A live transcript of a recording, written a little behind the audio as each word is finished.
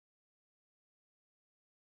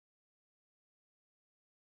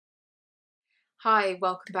Hi,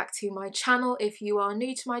 welcome back to my channel. If you are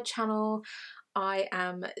new to my channel, I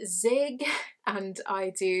am Zig and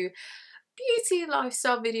I do beauty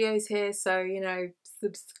lifestyle videos here, so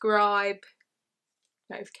subscribe,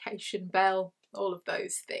 notification bell, all of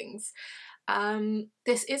those things.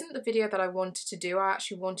 This isn't the video that I wanted to do. I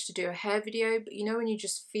actually wanted to do a hair video, but you know when you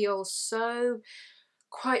just feel so,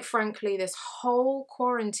 quite frankly, this whole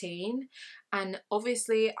quarantine, and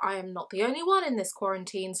obviously I am not the only one in this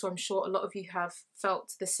quarantine, so I'm sure a lot of you have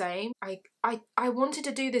felt the same. I wanted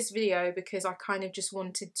to do this video because I kind of just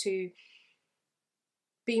wanted to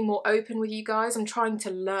be more open with you guys. I'm trying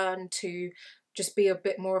to learn to just be a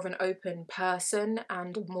bit more of an open person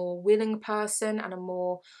and a more willing person and a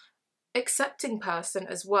more accepting person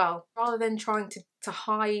as well. Rather than trying to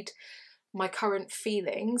hide my current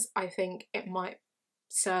feelings, I think it might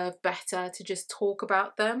serve better to just talk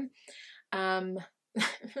about them.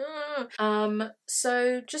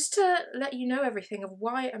 So just to let you know everything of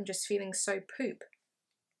why I'm just feeling so poop.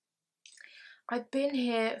 I've been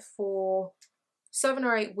here for 7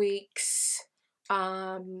 or 8 weeks.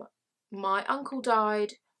 My uncle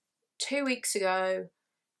died 2 weeks ago,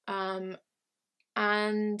 and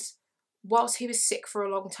whilst he was sick for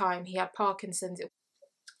a long time, he had Parkinson's.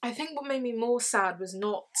 I think what made me more sad was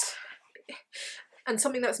not, and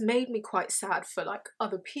something that's made me quite sad for like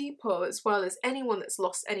other people as well as anyone that's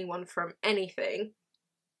lost anyone from anything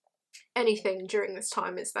during this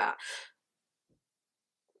time, is that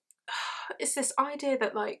it's this idea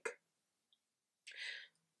that like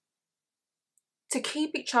to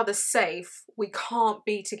keep each other safe we can't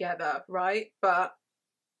be together, right? But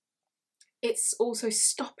it's also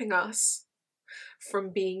stopping us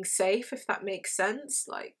from being safe, if that makes sense.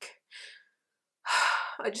 Like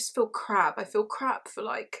I just feel crap. I feel crap for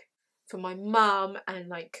like for my mum and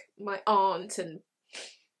like my aunt and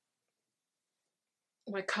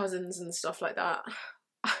my cousins and stuff like that.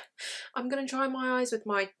 I'm gonna dry my eyes with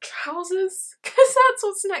my trousers because that's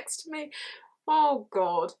what's next to me. Oh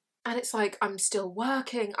god. And it's like I'm still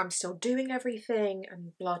working, I'm still doing everything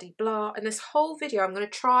and bloody blah. And this whole video I'm gonna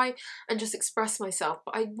try and just express myself,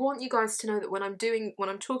 but I want you guys to know that when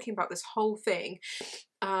I'm talking about this whole thing,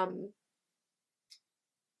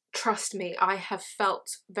 trust me, I have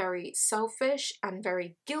felt very selfish and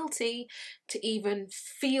very guilty to even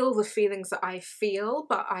feel the feelings that I feel,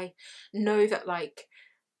 but I know that like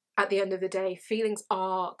at the end of the day, feelings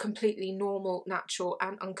are completely normal, natural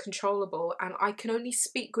and uncontrollable, and I can only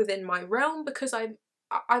speak within my realm because I've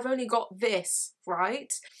only got this,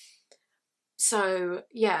 right? So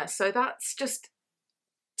yeah, so that's just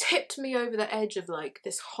tipped me over the edge of like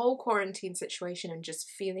this whole quarantine situation and just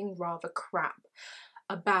feeling rather crap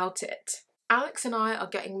about it. Alex and I are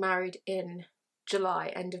getting married in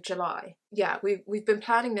July, end of July. Yeah, we've been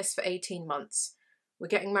planning this for 18 months. We're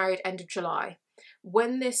getting married end of July.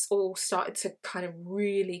 When this all started to kind of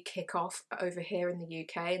really kick off over here in the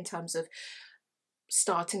UK in terms of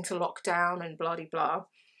starting to lock down and blah de blah,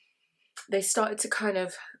 they started to kind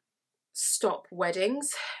of stop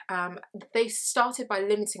weddings. They started by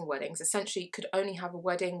limiting weddings. Essentially, you could only have a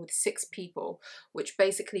wedding with 6 people, which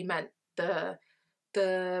basically meant the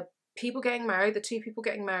people getting married, the 2 people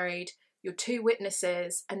getting married, your 2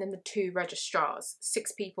 witnesses, and then the 2 registrars.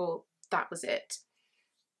 6 people, that was it.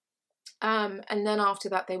 And then after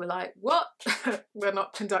that they were like, what? We're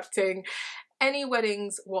not conducting any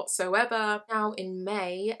weddings whatsoever. Now in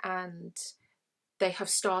May, and they have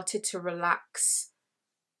started to relax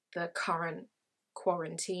the current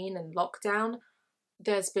quarantine and lockdown.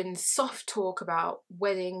 There's been soft talk about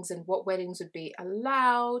weddings and what weddings would be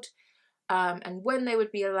allowed, and when they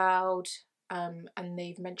would be allowed, and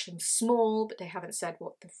they've mentioned small, but they haven't said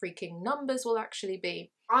what the freaking numbers will actually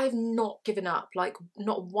be. I've not given up, like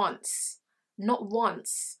not once,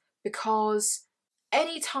 because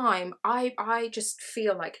anytime I just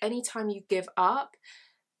feel like anytime you give up,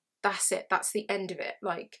 that's it, that's the end of it.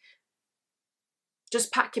 Like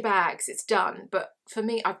just pack your bags, it's done. But for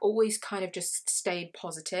me, I've always kind of just stayed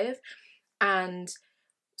positive, and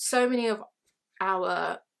so many of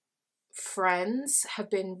our friends have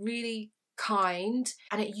been really kind,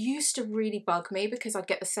 and it used to really bug me because I'd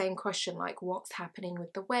get the same question like, what's happening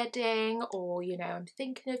with the wedding, or you know, I'm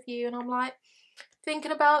thinking of you, and I'm like,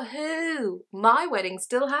 thinking about who? My wedding's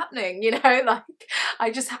still happening, you know. Like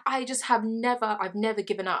I've never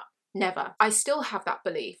given up, never. I still have that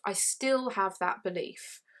belief,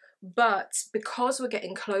 but because we're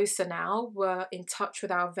getting closer now, we're in touch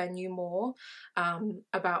with our venue more,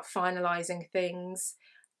 about finalising things,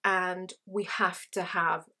 and we have to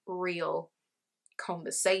have real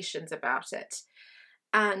conversations about it.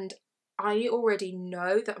 And I already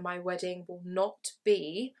know that my wedding will not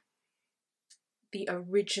be the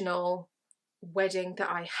original wedding that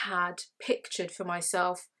I had pictured for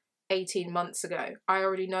myself 18 months ago. I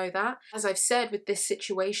already know that. As I've said, with this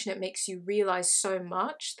situation, it makes you realize so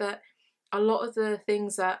much that a lot of the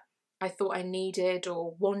things that I thought I needed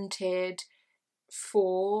or wanted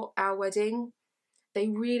for our wedding, they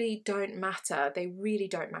really don't matter. They really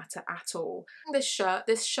don't matter at all. This shirt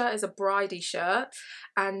is a bridie shirt,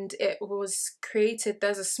 and it was created,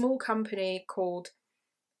 there's a small company called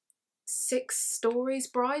Six Stories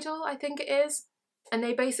Bridal, I think it is, and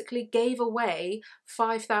they basically gave away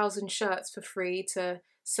 5,000 shirts for free to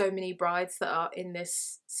so many brides that are in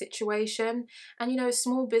this situation. And you know,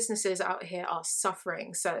 small businesses out here are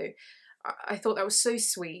suffering, so I thought that was so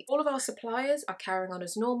sweet. All of our suppliers are carrying on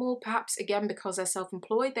as normal, perhaps again because they're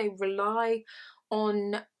self-employed. They rely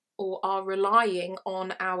on, or are relying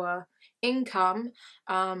on, our income.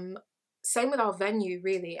 Same with our venue,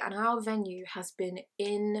 really, and our venue has been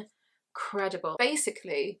incredible.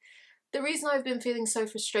 Basically, the reason I've been feeling so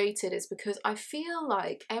frustrated is because I feel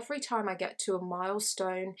like every time I get to a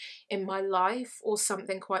milestone in my life or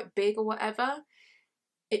something quite big or whatever,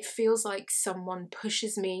 it feels like someone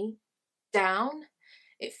pushes me down.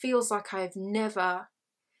 It feels like I've never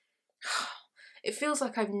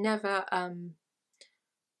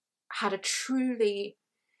had a truly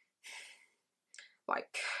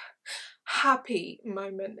like happy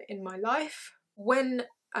moment in my life. When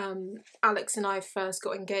Alex and I first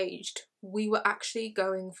got engaged, we were actually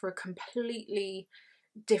going for a completely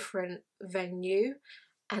different venue,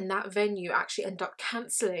 and that venue actually ended up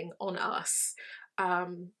cancelling on us.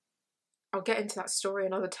 I'll get into that story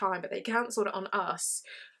another time, but they cancelled it on us,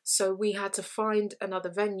 so we had to find another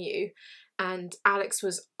venue, and Alex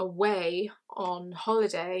was away on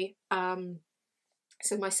holiday,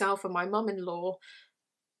 so myself and my mum-in-law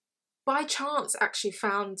by chance actually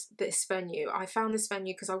found this venue. I found this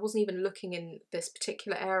venue because I wasn't even looking in this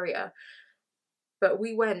particular area, but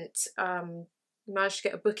we went, managed to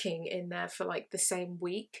get a booking in there for like the same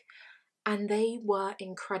week, and they were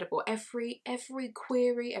incredible. Every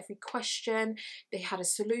query, every question, they had a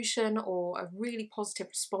solution or a really positive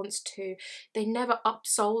response to. They never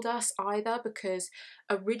upsold us either, because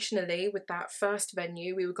originally with that first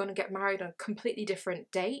venue we were going to get married on a completely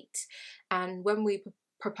different date, and when we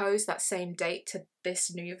proposed that same date to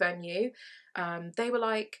this new venue, they were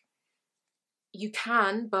like, you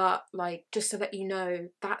can, but like, just to let you know,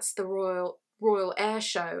 that's the Royal Air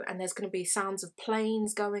Show, and there's going to be sounds of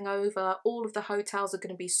planes going over. All of the hotels are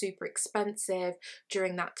going to be super expensive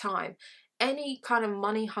during that time. Any kind of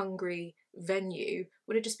money hungry venue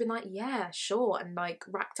would have just been like, yeah, sure, and like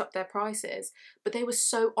racked up their prices. But they were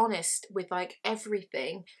so honest with like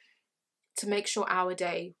everything to make sure our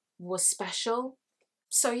day was special.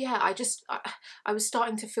 So yeah, I was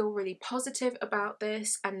starting to feel really positive about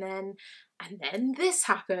this, and then this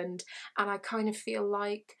happened, and I kind of feel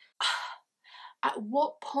like, at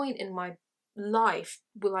what point in my life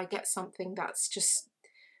will I get something that's just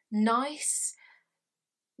nice,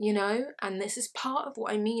 you know? And this is part of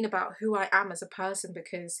what I mean about who I am as a person,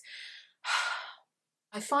 because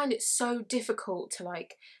I find it so difficult to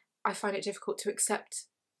accept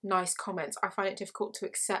nice comments. I find it difficult to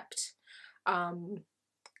accept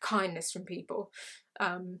kindness from people,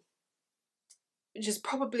 which is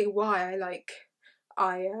probably why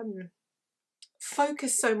I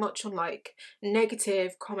focus so much on like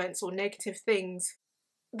negative comments or negative things.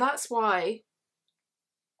 That's why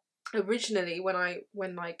originally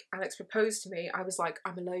when like Alex proposed to me, I was like,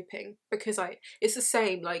 I'm eloping, because it's the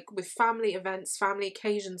same like with family events, family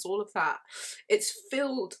occasions, all of that. It's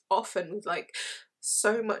filled often with like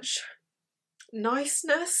so much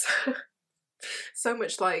niceness, so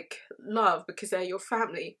much like love, because they're your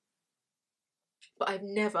family. But I've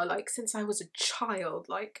never, like, since I was a child,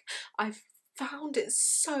 like, I've found it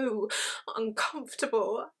so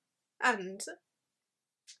uncomfortable, and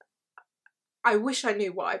I wish I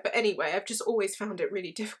knew why, but anyway, I've just always found it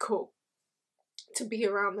really difficult to be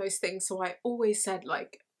around those things. So I always said,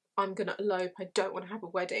 like, I'm gonna elope, I don't want to have a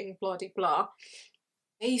wedding, blah de blah.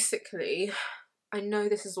 Basically, I know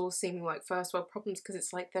this is all seeming like first world problems, because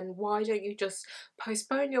it's like, then why don't you just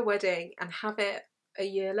postpone your wedding and have it a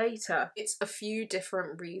year later? It's a few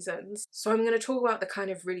different reasons. So I'm going to talk about the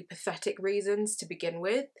kind of really pathetic reasons to begin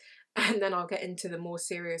with, and then I'll get into the more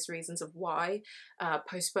serious reasons of why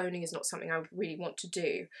postponing is not something I really want to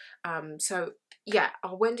do. So yeah,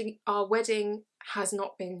 our wedding has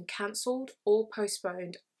not been cancelled or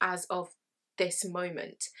postponed as of this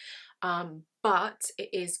moment, but it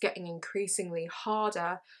is getting increasingly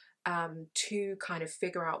harder to kind of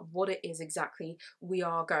figure out what it is exactly we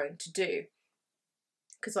are going to do.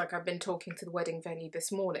 because like I've been talking to the wedding venue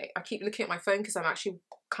this morning. I keep looking at my phone because I'm actually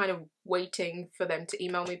kind of waiting for them to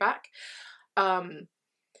email me back.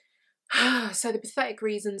 So the pathetic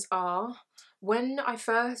reasons are, when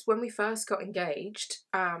we first got engaged,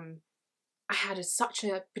 I had such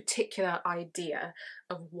a particular idea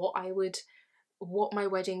of what my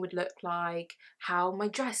wedding would look like, how my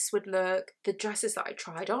dress would look. The dresses that I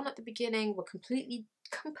tried on at the beginning were completely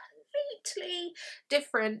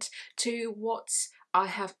different to what I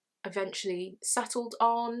have eventually settled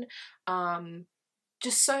on.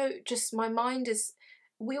 Just my mind is,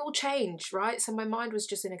 we all change, right? So my mind was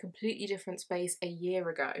just in a completely different space a year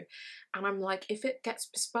ago. And I'm like, if it gets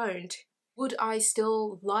postponed, would I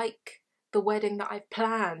still like the wedding that I've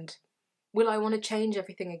planned? Will I want to change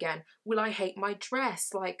everything again? Will I hate my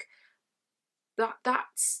dress? Like,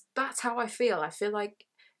 that's how I feel. I feel like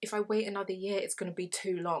if I wait another year, it's going to be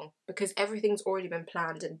too long, because everything's already been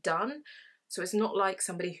planned and done. So it's not like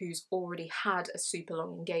somebody who's already had a super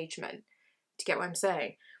long engagement. Do you get what I'm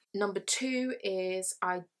saying? Number 2 is,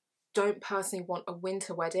 I don't personally want a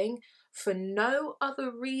winter wedding for no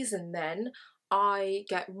other reason than I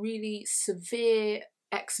get really severe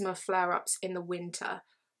eczema flare-ups in the winter.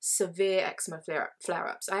 Severe eczema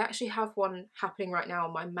flare-ups. I actually have one happening right now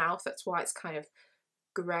on my mouth. That's why it's kind of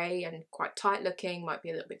grey and quite tight looking, might be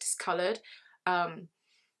a little bit discoloured.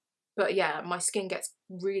 But yeah, my skin gets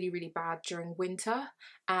really bad during winter,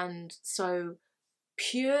 and so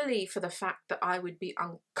purely for the fact that I would be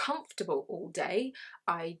uncomfortable all day,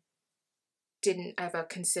 I didn't ever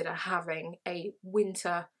consider having a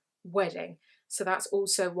winter wedding. So that's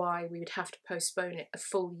also why we would have to postpone it a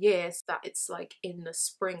full year, so that it's like in the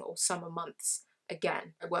spring or summer months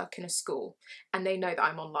again. I work in a school and they know that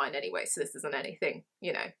I'm online anyway, so this isn't anything,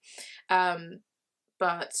 you know.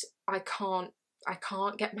 But I can't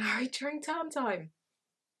get married during term time.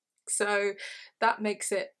 So that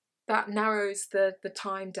narrows the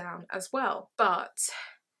time down as well. But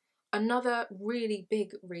another really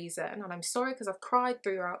big reason, and I'm sorry because I've cried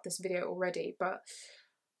throughout this video already, but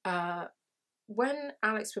when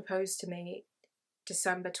Alex proposed to me,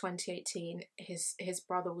 December 2018, his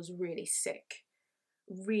brother was really sick.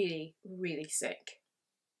 Really sick.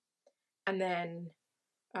 And then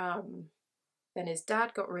his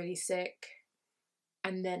dad got really sick,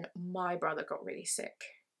 and then my brother got really sick.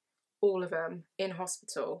 All of them in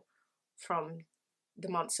hospital from the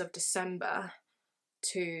months of December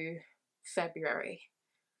to February.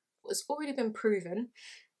 What's already been proven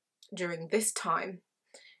during this time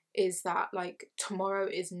is that, like, tomorrow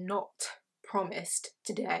is not promised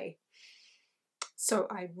today. So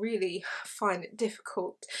I really find it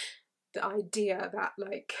difficult, the idea that,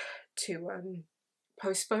 like, to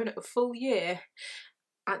postpone it a full year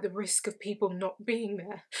at the risk of people not being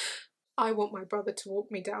there. I want my brother to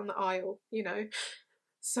walk me down the aisle, you know.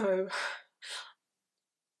 So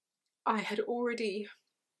I had already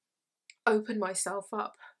opened myself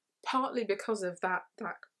up, partly because of that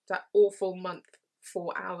awful month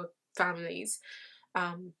for our families,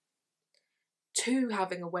 to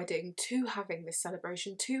having a wedding, to having this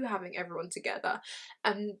celebration, to having everyone together,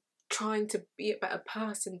 and trying to be a better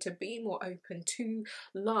person, to be more open to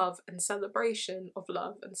love and celebration of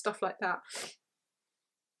love and stuff like that.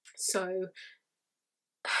 So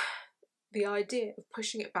the idea of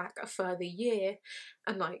pushing it back a further year,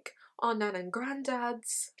 and like our nan and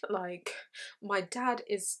granddads, like my dad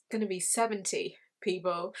is gonna be 70,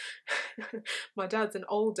 people. My dad's an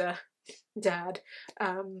older dad.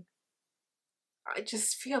 I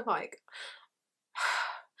just feel like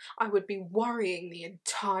I would be worrying the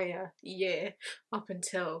entire year up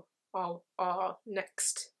until our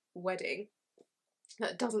next wedding.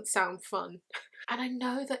 That doesn't sound fun. And I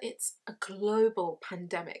know that it's a global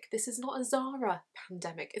pandemic. This is not a Zara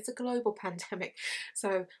pandemic, it's a global pandemic.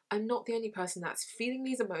 So I'm not the only person that's feeling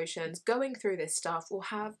these emotions, going through this stuff, or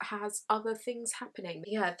has other things happening.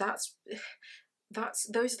 Yeah,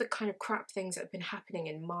 those are the kind of crap things that have been happening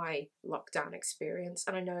in my lockdown experience,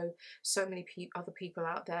 and I know so many other people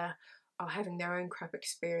out there are having their own crap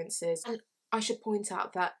experiences. And I should point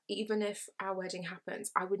out that even if our wedding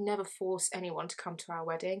happens, I would never force anyone to come to our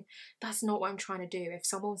wedding. That's not what I'm trying to do. If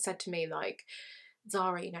someone said to me, like,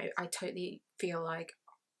 Zara, you know, I totally feel like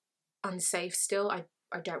unsafe still, I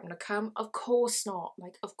don't want to come, of course not.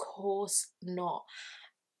 Like, of course not.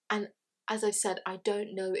 And as I said, I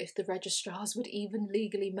don't know if the registrars would even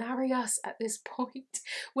legally marry us at this point.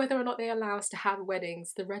 Whether or not they allow us to have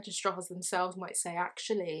weddings, the registrars themselves might say,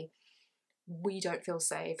 actually, we don't feel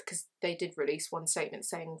safe, because they did release one statement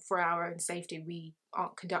saying, for our own safety, we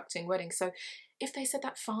aren't conducting weddings. So if they said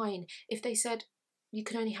that, fine. If they said you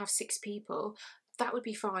can only have 6 people, that would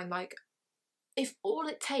be fine. Like, if all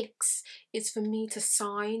it takes is for me to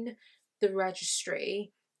sign the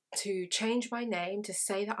registry, to change my name, to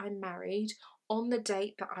say that I'm married on the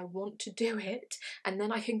date that I want to do it, and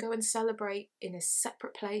then I can go and celebrate in a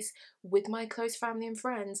separate place with my close family and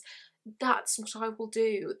friends, that's what I will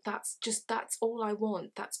do. That's all I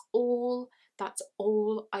want. That's all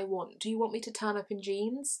I want. Do you want me to turn up in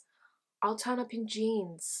jeans? I'll turn up in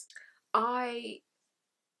jeans. I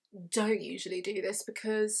don't usually do this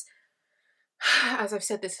because, as I've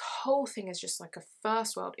said, this whole thing is just like a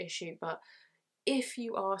first world issue, but if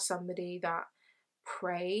you are somebody that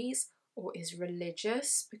prays or is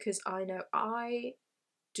religious, because I know I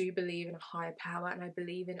do believe in a higher power and I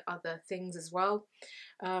believe in other things as well,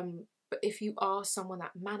 but if you are someone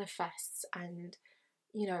that manifests and,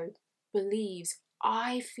 you know, believes,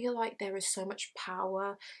 I feel like there is so much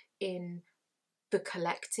power in the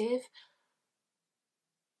collective.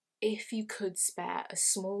 If you could spare a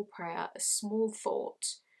small prayer, a small thought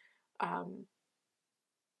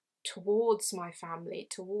towards my family,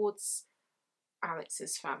 towards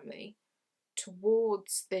Alex's family,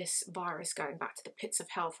 towards this virus going back to the pits of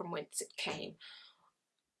hell from whence it came,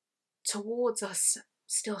 towards us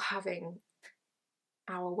still having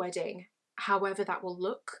our wedding, however that will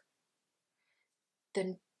look,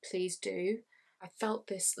 then please do. I felt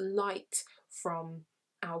this light from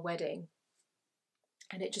our wedding,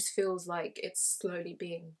 and it just feels like it's slowly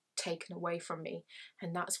being taken away from me,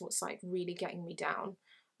 and that's what's like really getting me down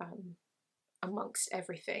amongst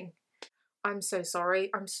everything. I'm so sorry,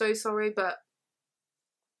 but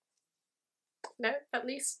no, at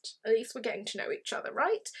least we're getting to know each other,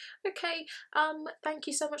 right? Okay, thank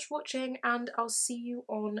you so much for watching, and I'll see you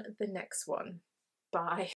on the next one. Bye.